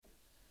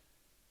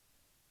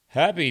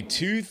Happy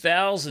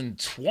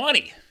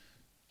 2020,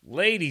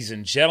 ladies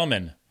and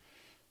gentlemen.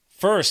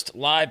 First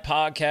live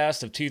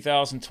podcast of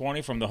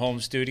 2020 from the home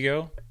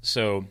studio.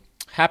 So,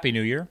 Happy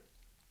New Year.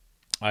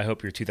 I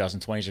hope your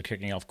 2020s are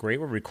kicking off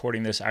great. We're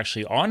recording this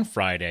actually on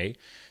Friday,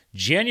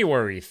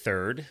 January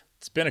 3rd.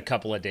 It's been a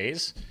couple of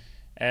days.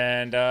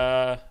 And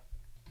I'm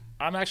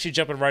actually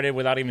jumping right in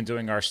without even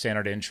doing our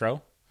standard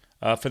intro.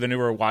 For the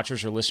newer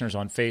watchers or listeners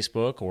on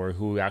Facebook or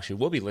who actually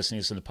will be listening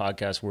to this in the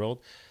podcast world,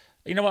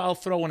 you know what? I'll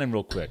throw one in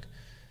real quick.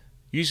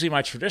 Usually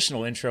my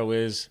traditional intro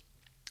is,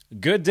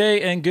 good day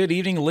and good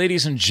evening,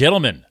 ladies and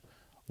gentlemen.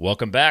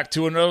 Welcome back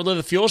to another Live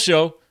the Fuel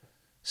show.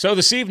 So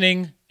this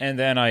evening, and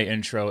then I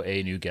intro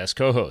a new guest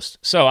co-host.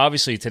 So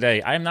obviously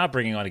today, I'm not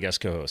bringing on a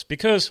guest co-host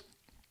because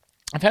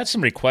I've had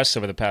some requests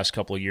over the past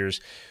couple of years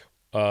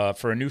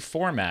for a new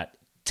format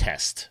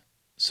test.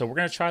 So we're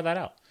going to try that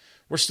out.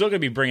 We're still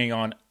going to be bringing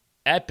on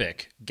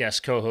epic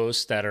guest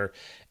co-hosts that are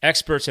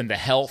experts in the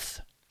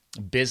health,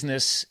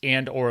 business,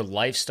 and or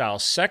lifestyle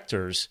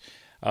sectors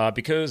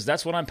because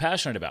that's what I'm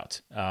passionate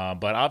about.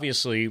 But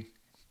obviously,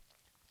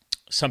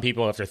 some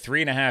people after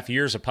 3.5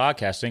 years of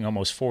podcasting,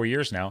 almost 4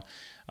 years now,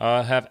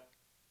 have,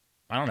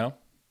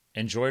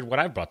 enjoyed what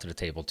I've brought to the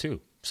table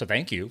too. So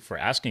thank you for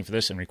asking for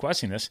this and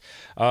requesting this.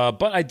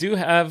 But I do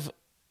have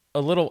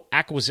a little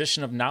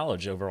acquisition of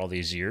knowledge over all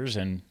these years,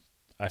 and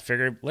I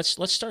figured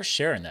let's start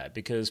sharing that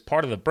because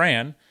part of the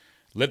brand,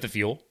 Live the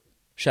Fuel,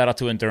 shout out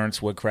to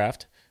Endurance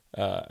Woodcraft,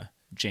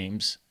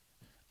 James,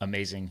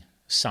 amazing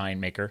sign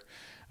maker.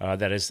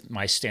 That is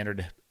my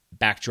standard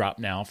backdrop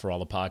now for all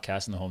the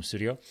podcasts in the home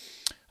studio.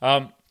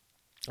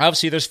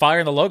 Obviously, there's fire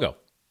in the logo.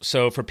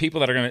 So for people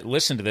that are going to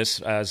listen to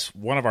this as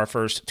one of our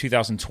first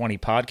 2020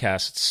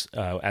 podcasts,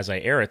 as I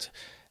air it,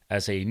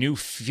 as a new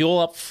Fuel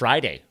Up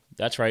Friday.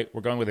 That's right. We're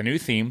going with a new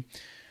theme.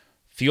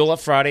 Fuel Up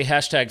Friday,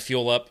 hashtag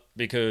Fuel Up,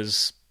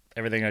 because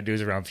everything I do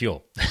is around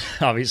fuel.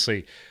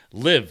 Obviously,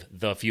 Live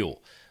the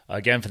Fuel.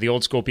 Again, for the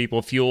old school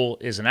people, FUEL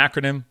is an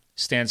acronym.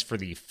 Stands for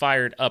the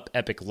Fired Up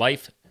Epic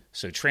Life.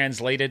 So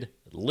translated,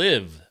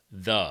 Live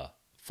the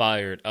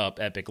Fired Up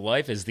Epic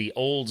Life is the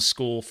old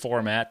school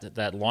format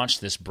that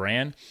launched this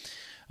brand.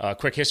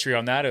 Quick history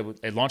on that,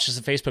 it launched as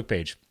a Facebook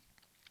page.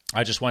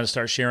 I just wanted to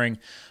start sharing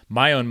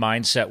my own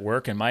mindset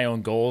work and my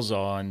own goals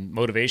on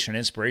motivation and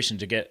inspiration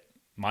to get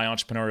my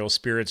entrepreneurial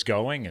spirits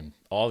going and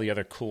all the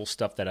other cool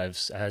stuff that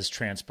has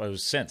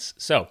transposed since.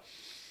 So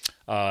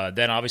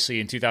then obviously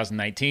in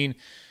 2019,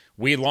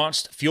 we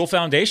launched Fuel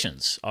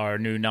Foundations, our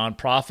new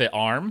nonprofit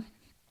arm.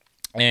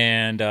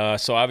 And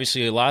so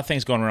obviously a lot of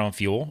things going around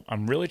fuel.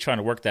 I'm really trying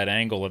to work that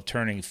angle of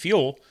turning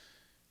fuel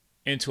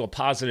into a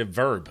positive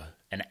verb,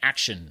 an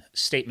action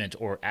statement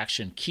or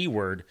action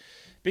keyword,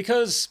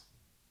 because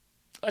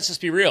let's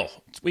just be real.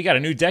 We got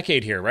a new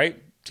decade here,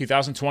 right?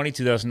 2020,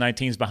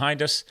 2019 is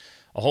behind us.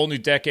 A whole new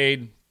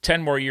decade,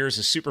 10 more years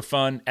of super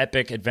fun,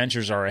 epic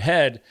adventures are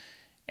ahead.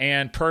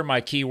 And per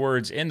my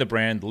keywords in the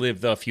brand,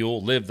 Live the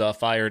Fuel, Live the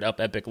Fired Up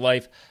Epic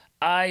Life,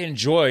 I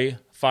enjoy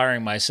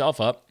firing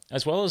myself up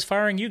as well as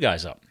firing you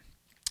guys up.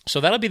 So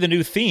that'll be the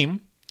new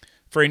theme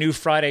for a new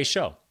Friday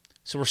show.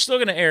 So we're still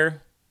going to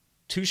air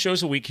 2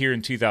 shows a week here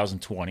in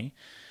 2020.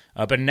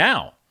 But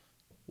now,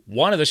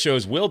 one of the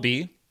shows will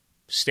be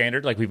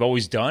standard like we've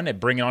always done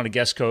at bringing on a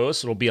guest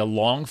co-host. It'll be a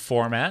long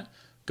format,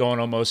 going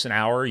almost an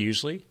hour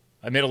usually.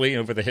 Admittedly,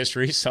 over the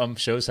history, some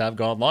shows have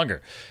gone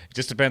longer. It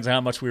just depends on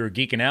how much we were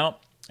geeking out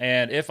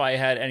and if I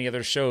had any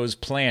other shows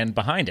planned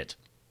behind it.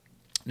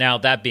 Now,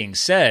 that being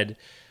said,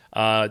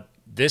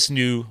 this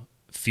new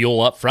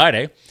Fuel Up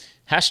Friday,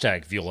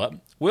 hashtag Fuel Up,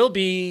 will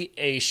be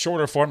a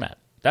shorter format.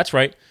 That's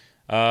right.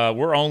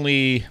 We're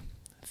only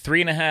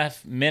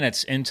 3.5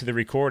 minutes into the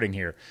recording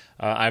here.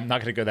 I'm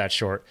not going to go that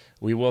short.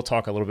 We will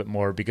talk a little bit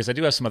more because I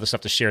do have some other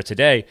stuff to share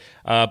today.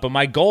 But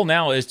my goal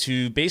now is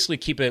to basically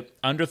keep it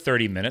under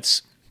 30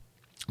 minutes.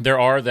 There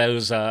are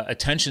those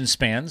attention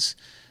spans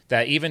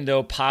that even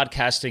though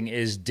podcasting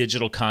is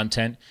digital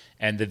content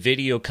and the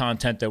video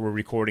content that we're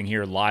recording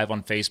here live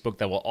on Facebook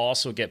that will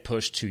also get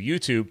pushed to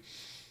YouTube,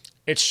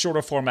 it's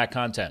shorter format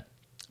content.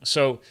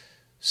 So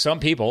some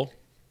people,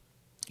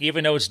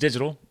 even though it's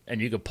digital and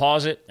you can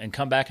pause it and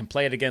come back and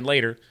play it again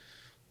later,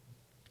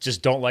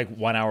 just don't like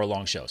 1 hour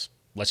long shows.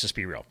 Let's just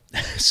be real.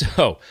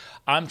 So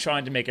I'm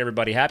trying to make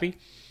everybody happy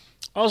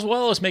as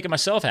well as making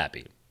myself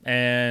happy.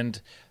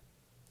 And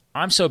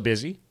I'm so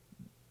busy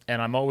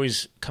and I'm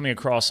always coming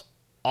across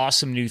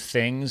awesome new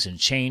things and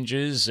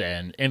changes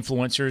and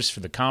influencers for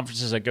the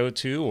conferences I go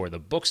to or the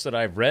books that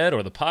I've read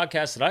or the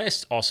podcasts that I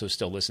also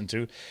still listen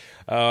to,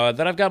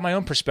 that I've got my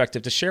own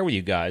perspective to share with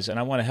you guys, and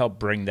I want to help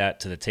bring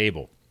that to the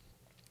table.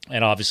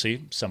 And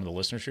obviously, some of the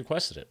listeners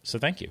requested it, so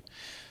thank you.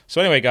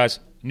 So anyway, guys,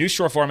 new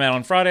short format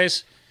on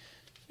Fridays,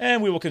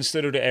 and we will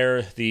consider to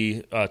air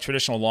the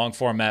traditional long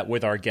format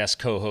with our guest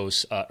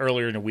co-hosts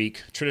earlier in the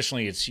week.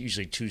 Traditionally, it's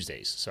usually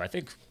Tuesdays. So I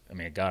don't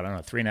know,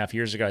 3.5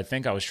 years ago, I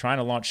think I was trying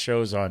to launch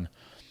shows on,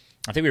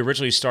 I think we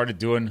originally started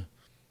doing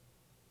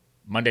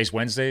Mondays,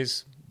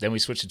 Wednesdays. Then we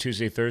switched to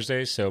Tuesday,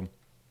 Thursdays. So it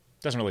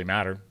doesn't really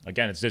matter.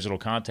 Again, it's digital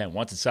content.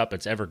 Once it's up,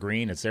 it's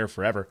evergreen. It's there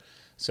forever.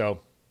 So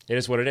it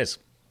is what it is.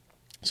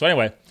 So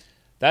anyway,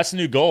 that's the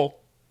new goal.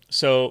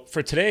 So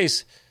for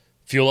today's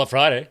Fuel Up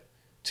Friday,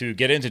 to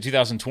get into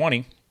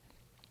 2020,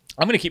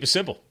 I'm going to keep it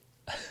simple.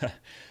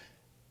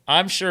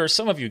 I'm sure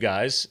some of you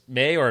guys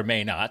may or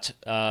may not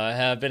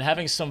have been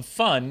having some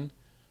fun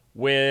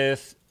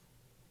with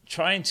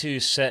trying to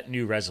set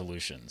new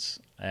resolutions.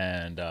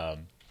 And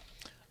I'm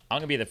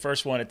going to be the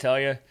first one to tell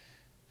you,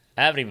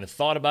 I haven't even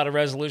thought about a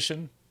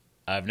resolution.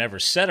 I've never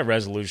set a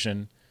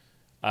resolution.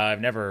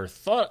 I've never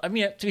thought, to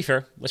be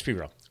fair, let's be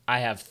real. I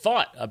have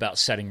thought about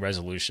setting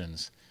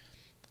resolutions.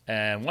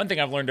 And one thing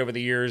I've learned over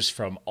the years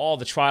from all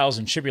the trials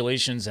and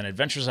tribulations and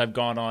adventures I've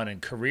gone on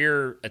and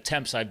career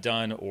attempts I've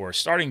done or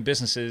starting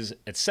businesses,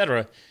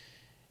 etc.,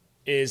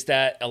 is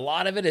that a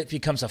lot of it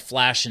becomes a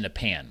flash in the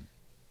pan.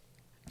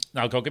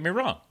 Now, don't get me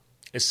wrong.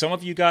 If some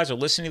of you guys are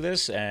listening to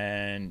this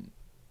and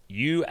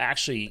you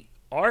actually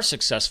are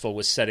successful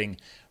with setting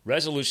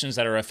resolutions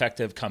that are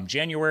effective come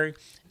January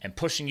and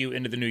pushing you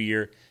into the new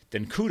year,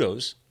 then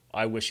kudos.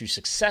 I wish you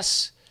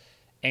success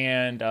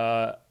and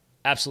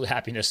absolute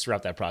happiness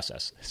throughout that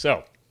process.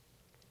 So,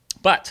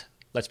 but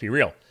let's be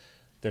real.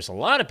 There's a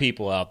lot of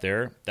people out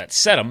there that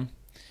set them,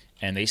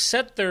 and they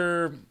set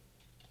their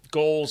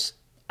goals,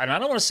 and I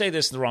don't want to say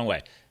this the wrong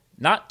way,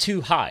 not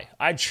too high.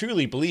 I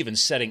truly believe in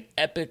setting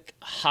epic,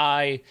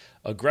 high,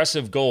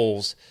 aggressive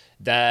goals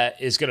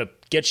that is going to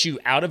get you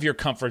out of your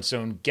comfort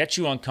zone, get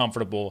you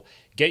uncomfortable,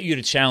 get you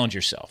to challenge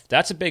yourself.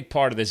 That's a big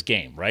part of this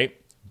game, right?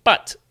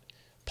 But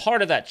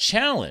part of that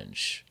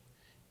challenge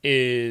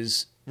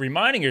is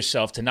reminding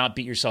yourself to not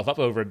beat yourself up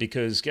over it,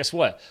 because guess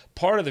what?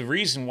 Part of the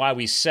reason why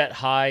we set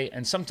high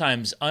and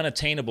sometimes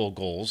unattainable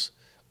goals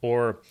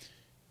or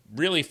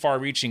really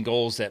far-reaching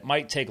goals that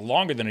might take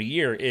longer than a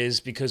year is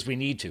because we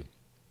need to.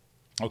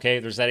 Okay,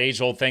 there's that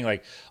age-old thing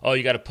like, oh,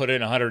 you got to put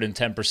in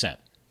 110%.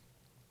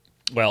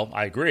 Well,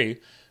 I agree,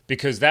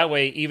 because that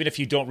way, even if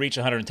you don't reach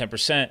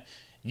 110%,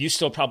 you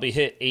still probably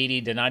hit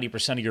 80 to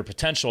 90% of your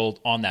potential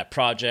on that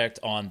project,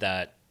 on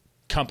that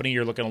company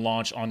you're looking to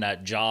launch, on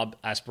that job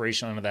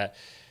aspiration, on that,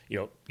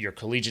 your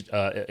collegiate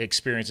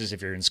experiences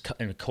if you're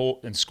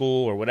in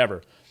school or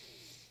whatever.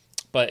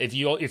 But if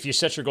you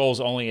set your goals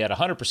only at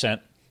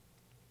 100%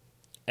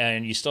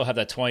 and you still have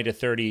that 20 to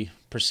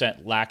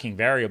 30% lacking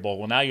variable,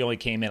 well, now you only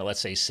came in at,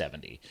 let's say,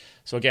 70.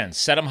 So again,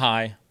 set them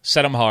high,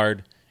 set them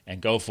hard,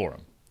 and go for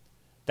them.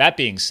 That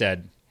being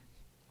said,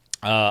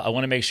 I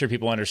want to make sure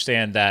people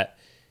understand that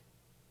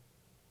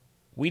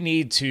we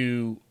need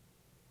to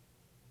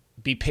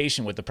be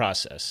patient with the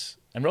process.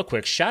 And real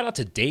quick, shout out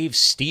to Dave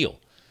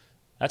Steele.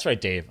 That's right,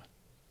 Dave.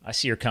 I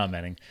see you're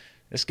commenting.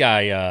 This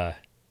guy,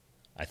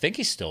 I think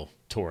he's still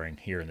touring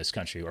here in this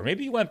country, or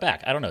maybe he went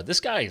back. I don't know. This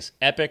guy is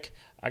epic.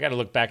 I got to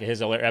look back at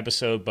his other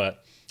episode,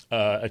 but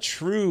a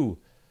true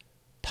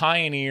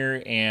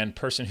pioneer and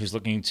person who's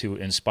looking to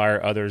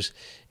inspire others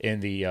in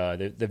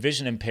the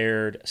vision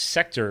impaired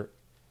sector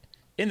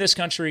in this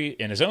country,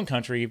 in his own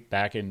country,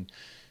 back in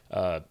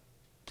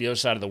the other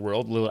side of the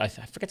world. I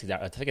forget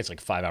I think it's like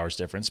 5 hours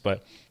difference,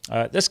 but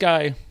this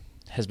guy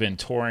has been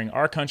touring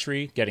our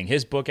country, getting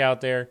his book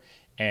out there,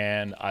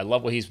 and I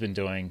love what he's been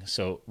doing.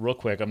 So real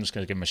quick, I'm just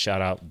going to give him a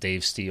shout out,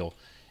 Dave Steele,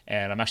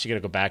 and I'm actually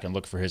going to go back and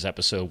look for his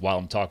episode while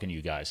I'm talking to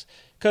you guys,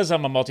 because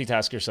I'm a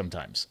multitasker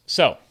sometimes.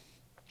 So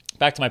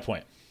back to my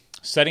point,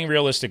 setting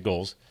realistic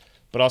goals,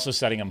 but also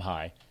setting them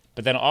high,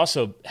 but then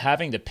also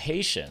having the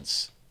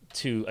patience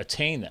to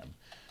attain them.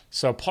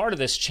 So part of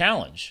this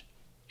challenge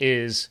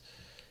is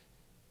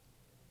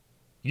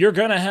you're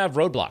going to have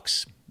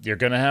roadblocks. You're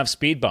going to have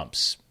speed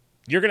bumps.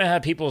 You're going to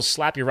have people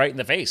slap you right in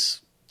the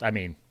face. I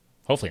mean,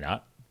 hopefully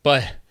not.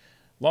 But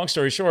long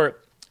story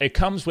short, it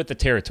comes with the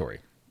territory,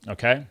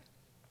 okay?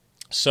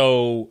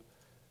 So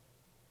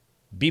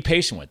be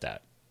patient with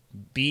that.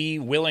 Be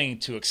willing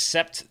to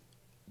accept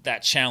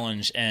that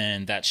challenge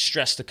and that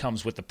stress that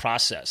comes with the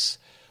process.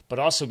 But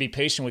also be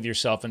patient with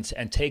yourself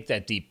and take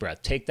that deep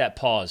breath. Take that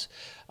pause.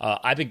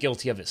 I've been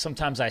guilty of it.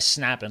 Sometimes I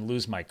snap and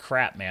lose my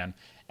crap, man.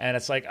 And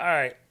it's like, all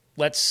right,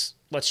 let's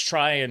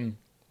try and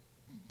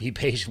be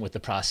patient with the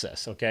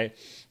process, okay?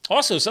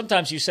 Also,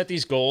 sometimes you set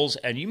these goals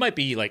and you might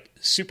be like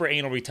super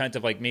anal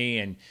retentive like me,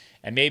 and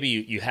maybe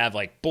you have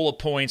like bullet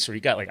points, or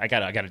you got like I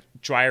got a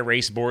dry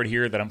erase board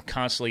here that I'm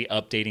constantly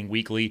updating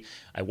weekly.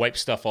 I wipe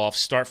stuff off,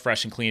 start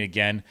fresh and clean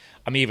again.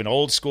 I'm even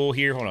old school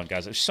here. Hold on,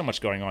 guys. There's so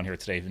much going on here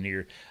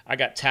today. I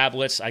got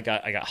tablets, I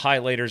got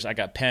highlighters, I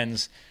got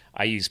pens.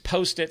 I use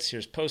Post-its.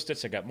 Here's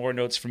Post-its. I got more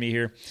notes for me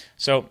here.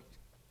 So,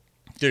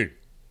 dude,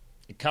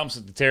 it comes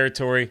with the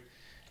territory.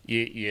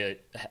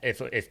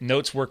 If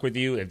notes work with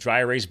you, if dry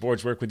erase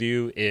boards work with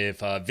you,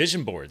 if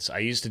vision boards, I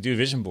used to do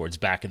vision boards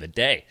back in the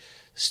day.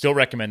 Still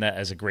recommend that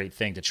as a great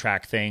thing to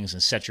track things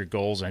and set your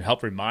goals and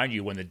help remind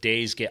you when the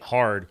days get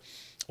hard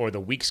or the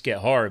weeks get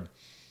hard,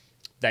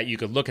 that you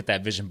could look at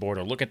that vision board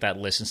or look at that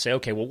list and say,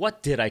 okay, well,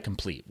 what did I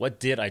complete? What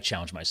did I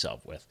challenge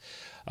myself with?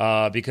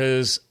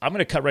 Because I'm going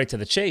to cut right to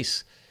the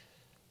chase.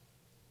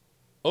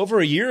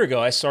 Over a year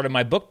ago, I started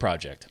my book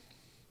project.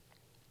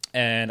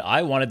 And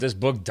I wanted this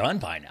book done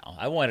by now.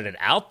 I wanted it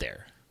out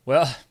there.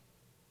 Well,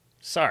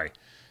 sorry.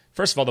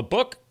 First of all, the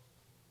book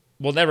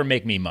will never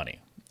make me money.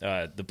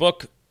 The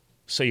book,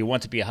 So You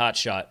Want to Be a Hot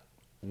Shot,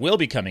 will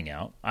be coming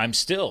out. I'm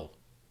still,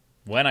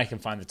 when I can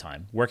find the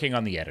time, working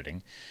on the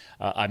editing.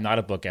 I'm not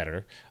a book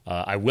editor.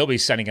 I will be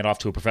sending it off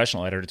to a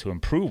professional editor to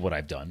improve what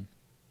I've done.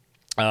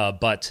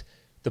 But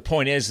the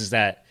point is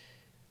that,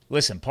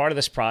 listen, part of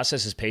this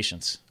process is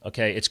patience,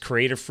 okay? It's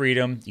creative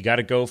freedom. You got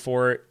to go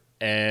for it,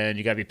 and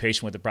you got to be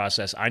patient with the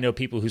process. I know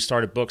people who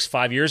started books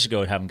 5 years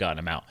ago and haven't gotten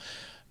them out.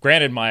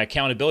 Granted, my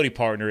accountability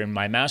partner in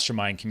my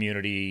mastermind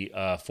community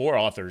for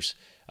authors,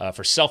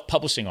 for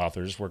self-publishing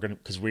authors,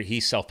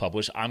 he's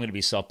self-published. I'm going to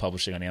be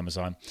self-publishing on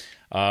Amazon.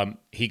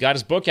 He got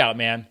his book out,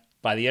 man,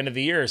 by the end of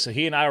the year. So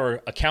he and I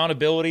were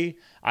accountability.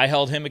 I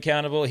held him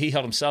accountable. He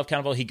held himself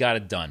accountable. He got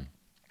it done.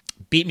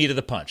 Beat me to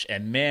the punch.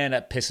 And man,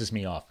 that pisses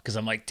me off because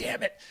I'm like,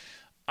 damn it,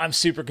 I'm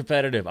super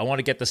competitive. I want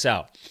to get this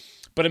out.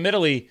 But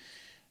admittedly,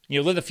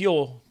 Live the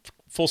Fuel,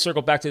 full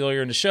circle back to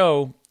earlier in the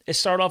show, it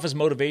started off as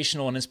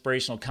motivational and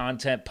inspirational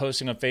content,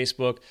 posting on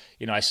Facebook.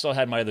 I still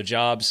had my other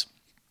jobs.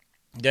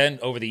 Then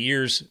over the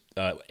years,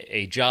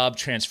 a job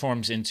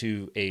transforms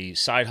into a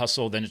side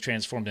hustle. Then it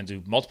transformed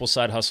into multiple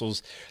side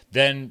hustles.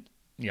 Then,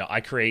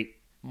 I create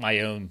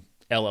my own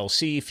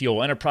LLC,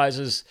 Fuel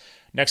Enterprises.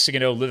 Next thing you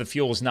know, Live the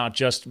Fuel is not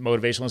just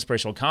motivational,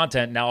 inspirational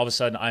content. Now all of a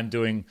sudden I'm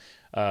doing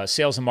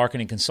sales and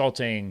marketing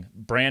consulting,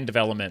 brand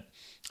development.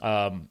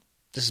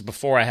 This is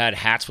before I had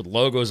hats with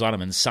logos on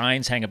them and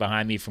signs hanging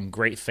behind me from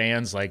great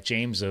fans like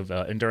James of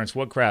Endurance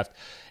Woodcraft,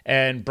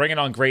 and bringing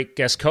on great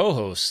guest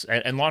co-hosts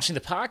and launching the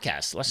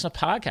podcast. Launching the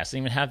podcast,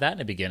 didn't even have that in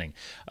the beginning.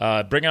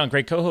 Bringing on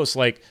great co-hosts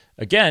like,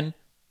 again,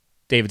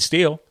 David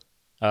Steele.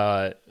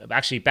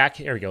 Actually, back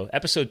here we go,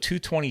 episode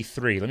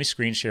 223. Let me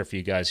screen share for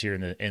you guys here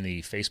in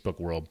the Facebook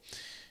world.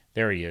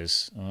 There he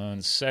is.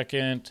 1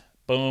 second.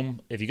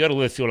 Boom. If you go to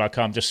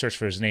livefuel.com, just search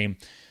for his name,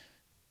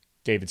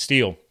 David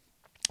Steele.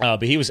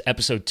 But he was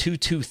episode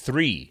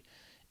 223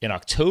 in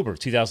October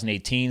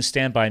 2018.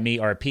 Stand By Me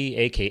RP,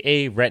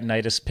 a.k.a.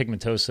 retinitis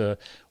pigmentosa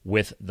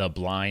with the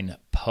blind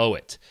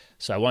poet.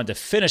 So I wanted to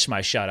finish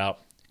my shout out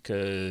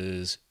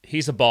because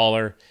he's a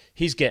baller.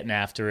 He's getting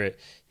after it.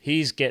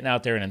 He's getting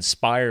out there and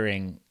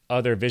inspiring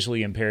other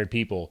visually impaired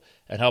people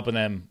and helping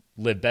them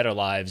live better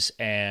lives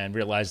and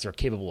realize they're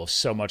capable of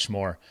so much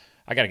more.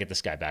 I got to get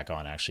this guy back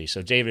on, actually.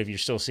 So, David, if you're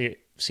still seeing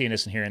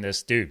this and hearing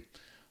this, dude,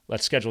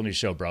 let's schedule a new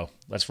show, bro.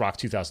 Let's rock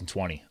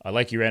 2020. I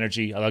like your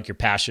energy. I like your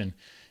passion.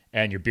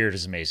 And your beard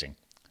is amazing.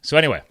 So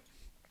anyway,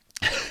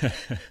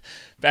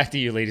 back to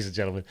you, ladies and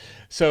gentlemen.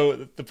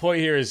 So the point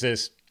here is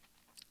this.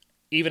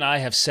 Even I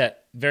have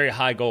set very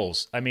high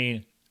goals.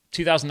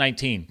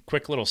 2019,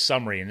 quick little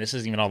summary, and this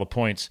isn't even all the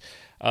points.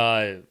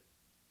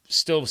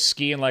 Still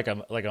skiing like a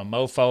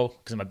mofo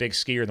because I'm a big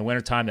skier in the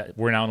wintertime.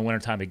 We're now in the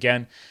wintertime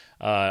again.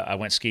 I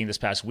went skiing this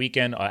past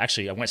weekend.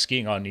 Actually, I went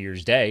skiing on New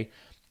Year's Day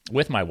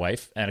with my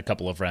wife and a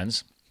couple of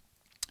friends,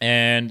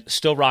 and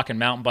still rocking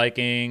mountain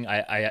biking.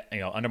 I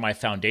under my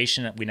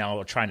foundation, we now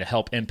are trying to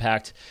help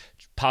impact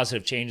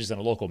positive changes in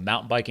a local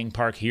mountain biking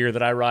park here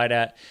that I ride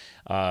at.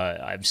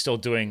 I'm still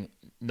doing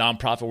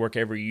nonprofit work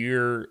every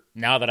year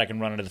now that I can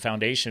run under the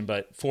foundation,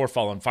 but for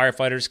fallen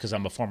firefighters, because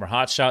I'm a former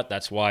hotshot.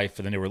 That's why,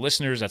 for the newer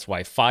listeners, that's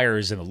why fire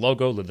is in the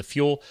logo, Live the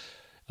Fuel.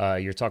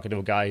 You're talking to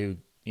a guy who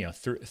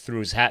threw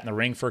his hat in the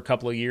ring for a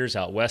couple of years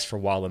out west for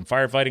wildland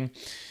firefighting.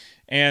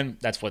 And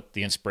that's what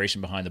the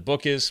inspiration behind the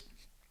book is.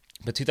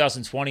 But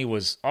 2020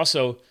 was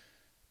also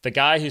the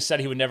guy who said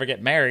he would never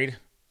get married,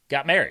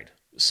 got married.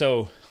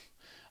 So,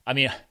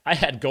 I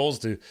had goals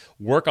to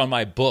work on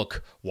my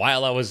book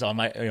while I was on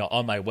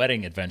my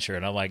wedding adventure.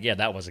 And I'm like, yeah,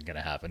 that wasn't going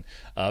to happen.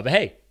 But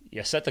hey,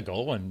 you set the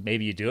goal and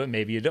maybe you do it,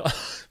 maybe you don't.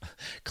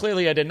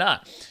 Clearly I did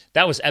not.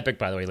 That was epic,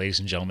 by the way, ladies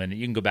and gentlemen.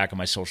 You can go back on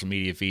my social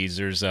media feeds.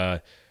 There's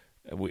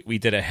we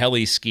did a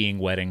heli skiing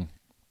wedding,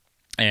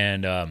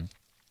 and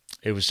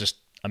it was just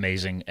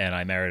amazing, and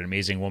I married an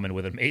amazing woman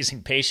with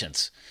amazing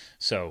patience.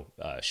 So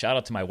shout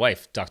out to my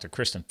wife, Dr.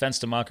 Kristen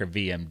Fenstermacher,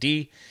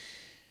 VMD.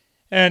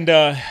 And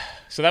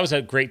so that was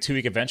a great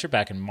 2-week adventure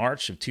back in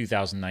March of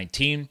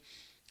 2019.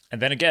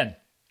 And then again,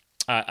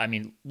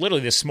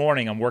 literally this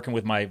morning, I'm working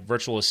with my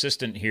virtual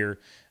assistant here,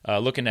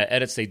 looking at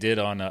edits they did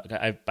on,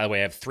 by the way,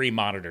 I have 3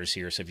 monitors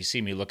here, so if you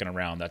see me looking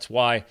around, that's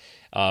why.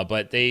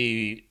 But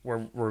they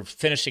were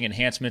finishing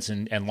enhancements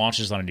and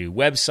launches on a new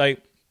website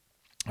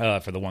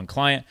for the one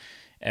client.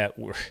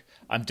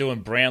 I'm doing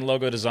brand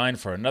logo design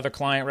for another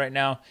client right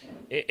now.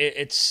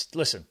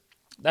 Listen,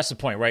 that's the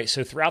point, right?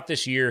 So throughout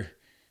this year,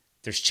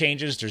 there's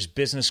changes, there's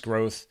business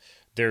growth,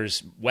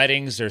 there's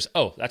weddings,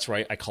 that's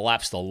right, I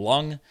collapsed the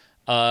lung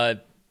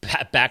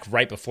back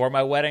right before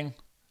my wedding.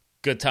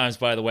 Good times,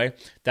 by the way.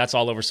 That's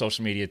all over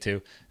social media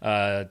too.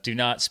 Do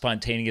not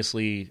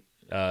spontaneously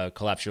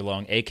collapse your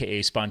lung,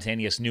 aka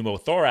spontaneous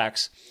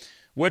pneumothorax,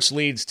 which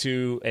leads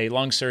to a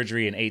lung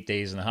surgery and 8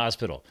 days in the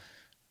hospital.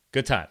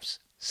 Good times.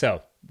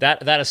 So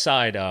that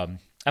aside,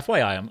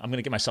 FYI, I'm going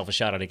to give myself a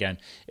shout out again.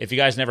 If you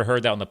guys never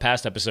heard that on the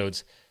past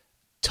episodes,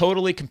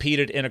 totally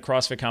competed in a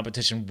CrossFit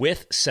competition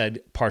with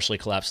said partially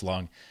collapsed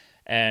lung,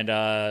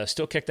 and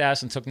still kicked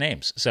ass and took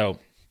names. So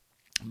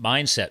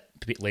mindset,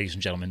 ladies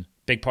and gentlemen,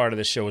 big part of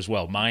this show as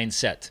well.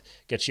 Mindset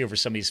gets you over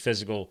some of these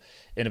physical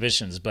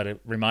inhibitions. But a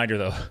reminder,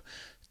 though,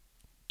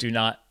 do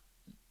not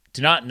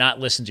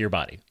listen to your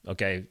body,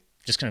 okay?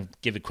 Just going to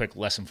give a quick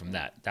lesson from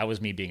that. That was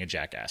me being a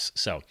jackass.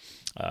 So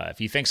if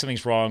you think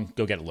something's wrong,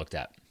 go get it looked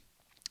at.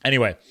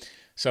 Anyway,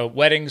 so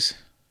weddings,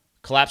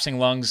 collapsing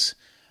lungs,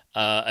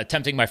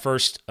 attempting my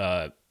first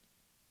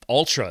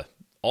ultra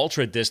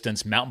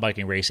distance mountain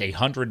biking race, a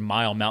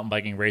 100-mile mountain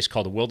biking race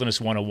called the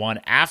Wilderness 101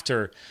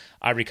 after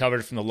I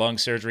recovered from the lung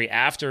surgery,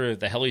 after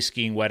the heli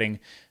skiing wedding.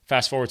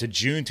 Fast forward to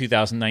June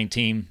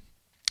 2019,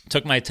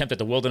 took my attempt at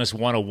the Wilderness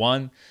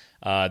 101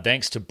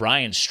 thanks to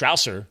Brian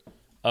Strausser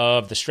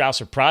of the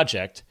Strausser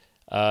Project.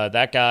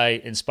 That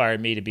guy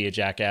inspired me to be a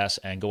jackass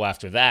and go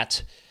after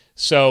that.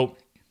 So,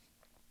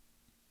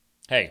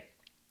 hey,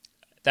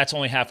 that's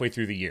only halfway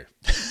through the year.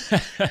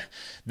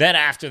 Then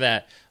after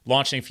that,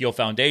 launching Fuel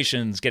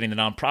Foundations, getting the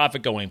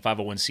nonprofit going,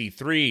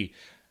 501c3.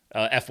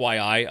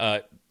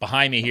 FYI,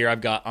 behind me here, I've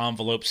got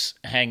envelopes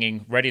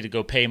hanging, ready to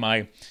go pay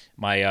my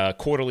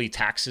quarterly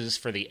taxes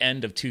for the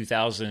end of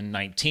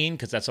 2019,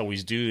 because that's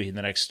always due in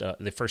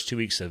the first 2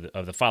 weeks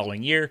of the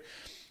following year.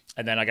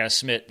 And then I got to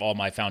submit all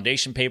my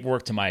foundation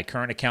paperwork to my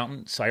current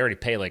accountant. So I already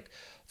pay like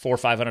 $400 or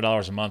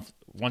 $500 a month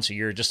once a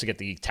year just to get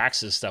the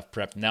taxes stuff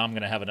prepped. Now I'm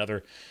going to have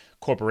another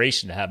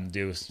corporation to have them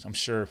do. I'm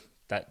sure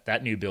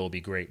that new bill will be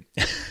great.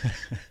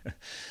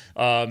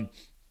 Again,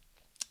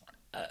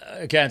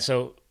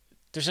 so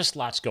there's just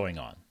lots going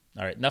on.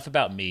 All right, enough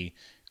about me.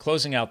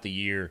 Closing out the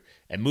year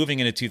and moving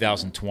into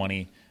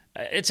 2020.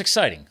 It's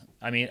exciting.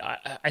 I mean,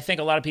 I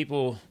think a lot of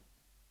people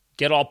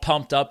get all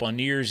pumped up on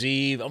New Year's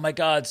Eve. Oh my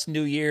God, it's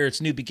New Year,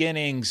 it's new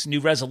beginnings, new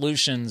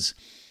resolutions.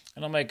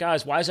 And I'm like,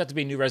 guys, why does that have to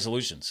be new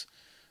resolutions?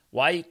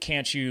 Why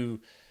can't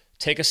you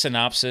take a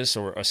synopsis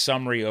or a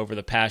summary over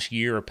the past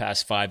year or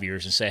past 5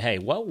 years and say, hey,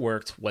 what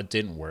worked, what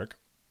didn't work,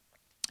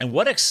 and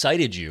what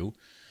excited you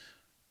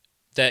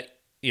that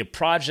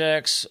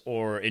projects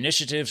or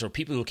initiatives or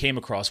people who came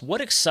across,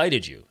 what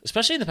excited you,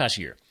 especially in the past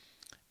year?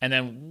 And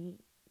then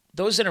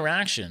those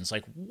interactions,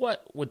 like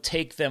what would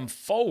take them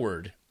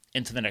forward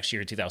into the next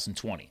year,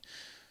 2020.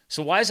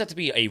 So why does that have to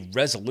be a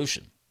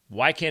resolution?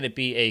 Why can't it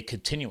be a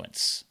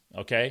continuance?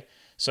 Okay?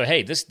 So,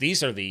 hey,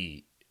 these are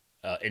the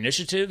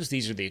initiatives,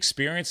 these are the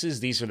experiences,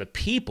 these are the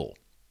people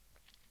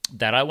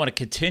that I want to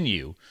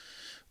continue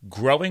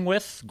growing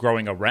with,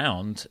 growing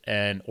around,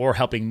 or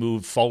helping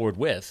move forward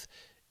with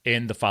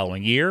in the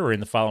following year or in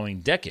the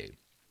following decade.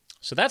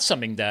 So that's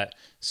something that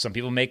some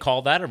people may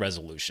call that a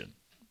resolution.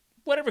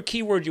 Whatever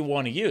keyword you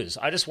want to use.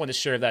 I just want to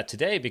share that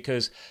today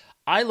because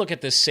I look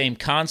at this same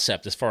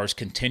concept as far as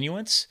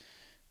continuance,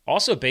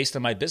 also based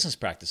on my business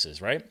practices,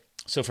 right?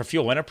 So for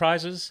Fuel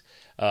Enterprises,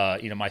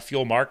 my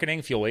fuel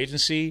marketing, fuel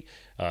agency,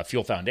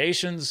 Fuel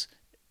Foundations,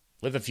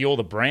 Live the Fuel,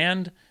 the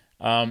brand,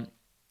 I'm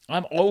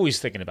always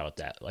thinking about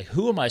that. Like,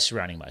 who am I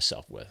surrounding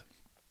myself with?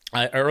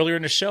 Earlier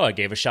in the show, I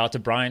gave a shout out to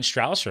Brian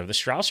Strausser of the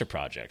Strausser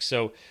Project.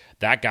 So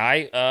that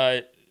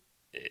guy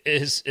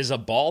is a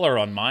baller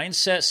on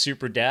mindset,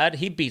 super dad.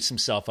 He beats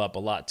himself up a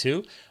lot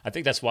too. I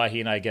think that's why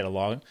he and I get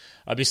along.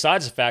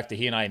 Besides the fact that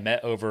he and I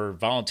met over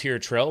volunteer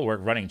trail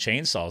work running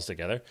chainsaws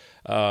together.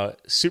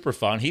 Super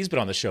fun. He's been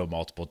on the show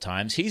multiple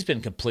times. He's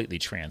been completely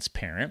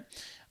transparent.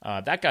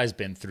 That guy's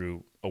been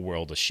through a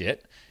world of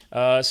shit.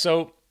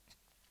 So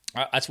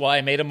that's why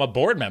I made him a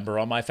board member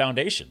on my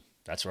foundation.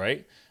 That's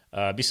right.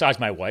 Besides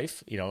my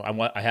wife,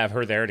 I have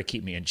her there to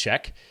keep me in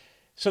check.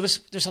 So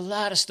there's a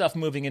lot of stuff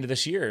moving into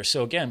this year.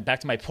 So again, back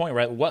to my point,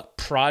 right? What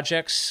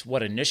projects,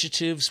 what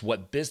initiatives,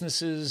 what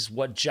businesses,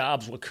 what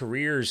jobs, what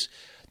careers,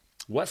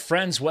 what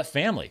friends, what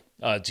family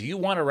do you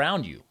want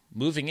around you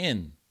moving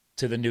in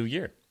to the new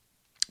year,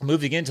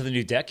 moving into the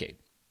new decade?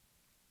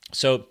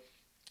 So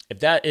if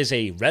that is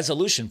a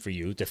resolution for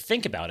you to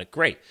think about it,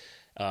 great.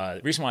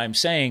 The reason why I'm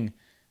saying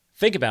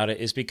think about it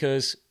is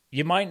because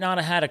you might not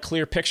have had a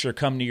clear picture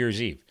come New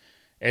Year's Eve.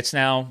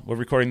 We're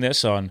recording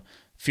this on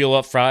Fuel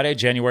Up Friday,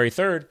 January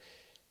 3rd.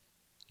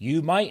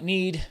 You might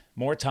need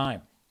more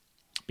time.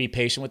 Be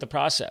patient with the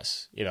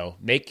process.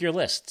 Make your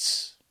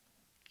lists.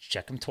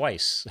 Check them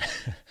twice.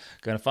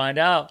 Going to find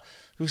out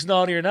who's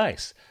naughty or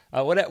nice.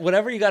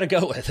 Whatever you got to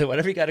go with.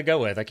 Whatever you got to go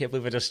with. I can't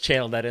believe I just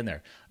channeled that in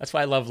there. That's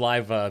why I love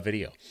live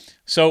video.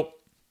 So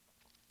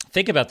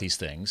think about these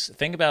things.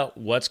 Think about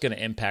what's going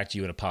to impact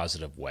you in a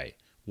positive way.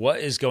 What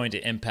is going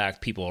to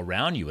impact people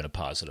around you in a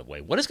positive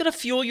way? What is going to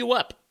fuel you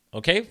up?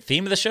 Okay,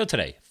 theme of the show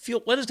today.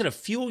 What is going to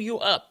fuel you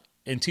up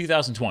in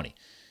 2020?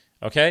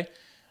 Okay,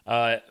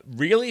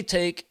 really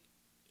take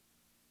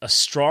a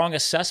strong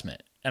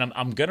assessment. And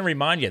I'm going to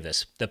remind you of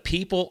this. The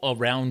people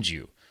around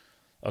you.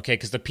 Okay,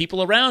 because the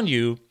people around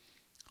you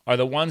are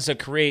the ones that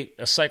create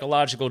a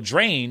psychological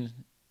drain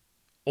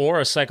or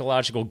a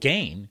psychological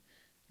gain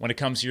when it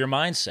comes to your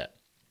mindset.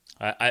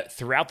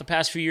 Throughout the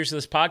past few years of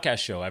this podcast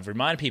show, I've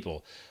reminded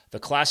people the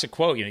classic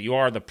quote, you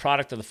are the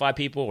product of the 5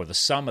 people or the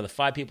sum of the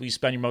 5 people you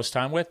spend your most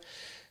time with.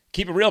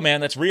 Keep it real,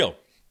 man. That's real.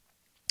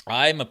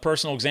 I'm a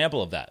personal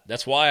example of that.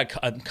 That's why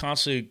I'm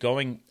constantly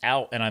going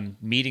out and I'm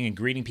meeting and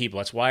greeting people.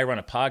 That's why I run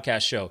a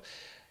podcast show.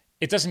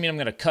 it doesn't mean I'm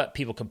going to cut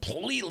people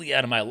completely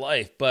out of my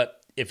life,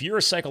 but if you're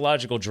a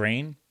psychological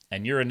drain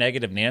and you're a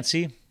negative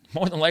Nancy,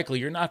 more than likely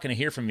you're not going to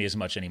hear from me as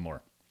much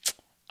anymore.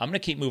 I'm going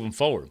to keep moving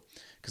forward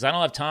because I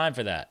don't have time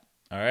for that,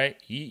 all right?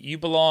 You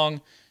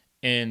belong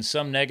in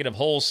some negative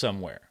hole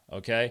somewhere,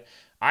 okay?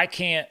 I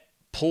can't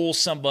pull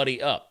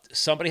somebody up.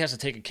 Somebody has to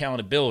take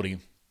accountability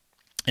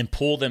and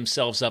pull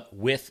themselves up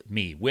with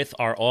me, with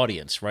our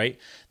audience, right?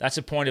 That's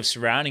the point of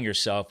surrounding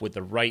yourself with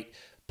the right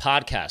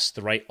podcasts,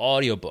 the right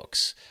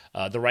audiobooks,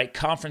 the right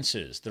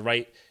conferences, the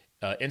right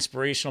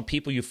inspirational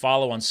people you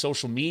follow on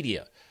social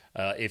media.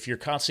 If you're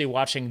constantly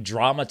watching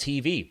drama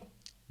TV,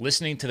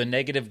 listening to the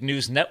negative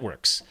news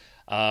networks,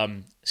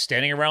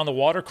 standing around the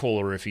water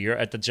cooler if you're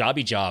at the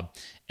jobby job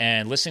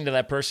and listening to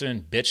that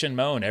person bitch and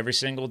moan every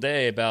single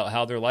day about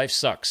how their life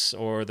sucks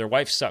or their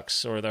wife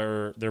sucks or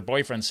their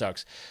boyfriend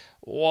sucks,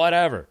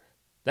 whatever.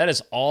 That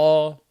is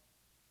all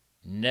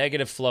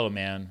negative flow,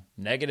 man.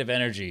 Negative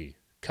energy.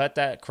 Cut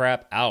that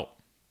crap out.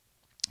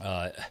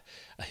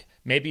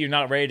 Maybe you're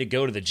not ready to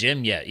go to the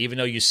gym yet, even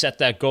though you set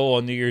that goal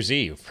on New Year's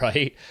Eve,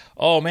 right?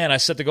 Oh, man, I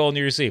set the goal on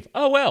New Year's Eve.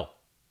 Oh, well,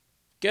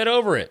 get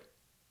over it.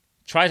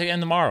 Try it again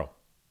tomorrow.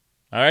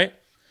 All right?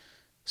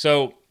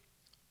 So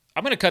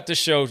I'm going to cut this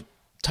show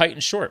tight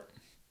and short.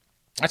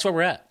 That's where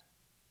we're at.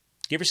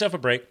 Give yourself a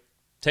break.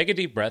 Take a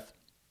deep breath.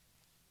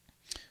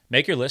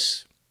 Make your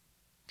lists.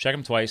 Check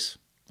them twice.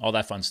 All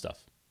that fun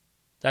stuff.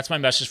 That's my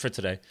message for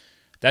today.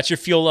 That's your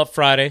Fuel Up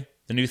Friday,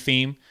 the new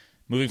theme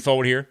moving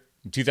forward here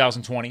in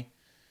 2020.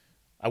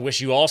 I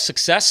wish you all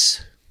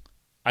success.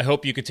 I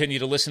hope you continue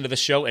to listen to the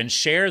show and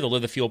share the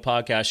Live the Fuel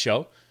podcast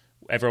show.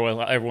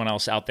 Everyone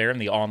else out there in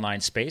the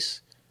online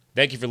space.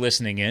 Thank you for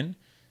listening in.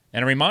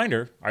 And a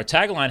reminder, our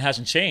tagline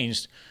hasn't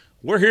changed.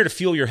 We're here to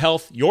fuel your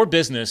health, your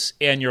business,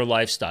 and your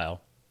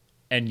lifestyle.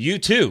 And you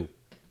too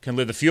can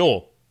live the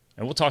fuel.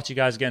 And we'll talk to you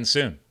guys again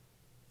soon.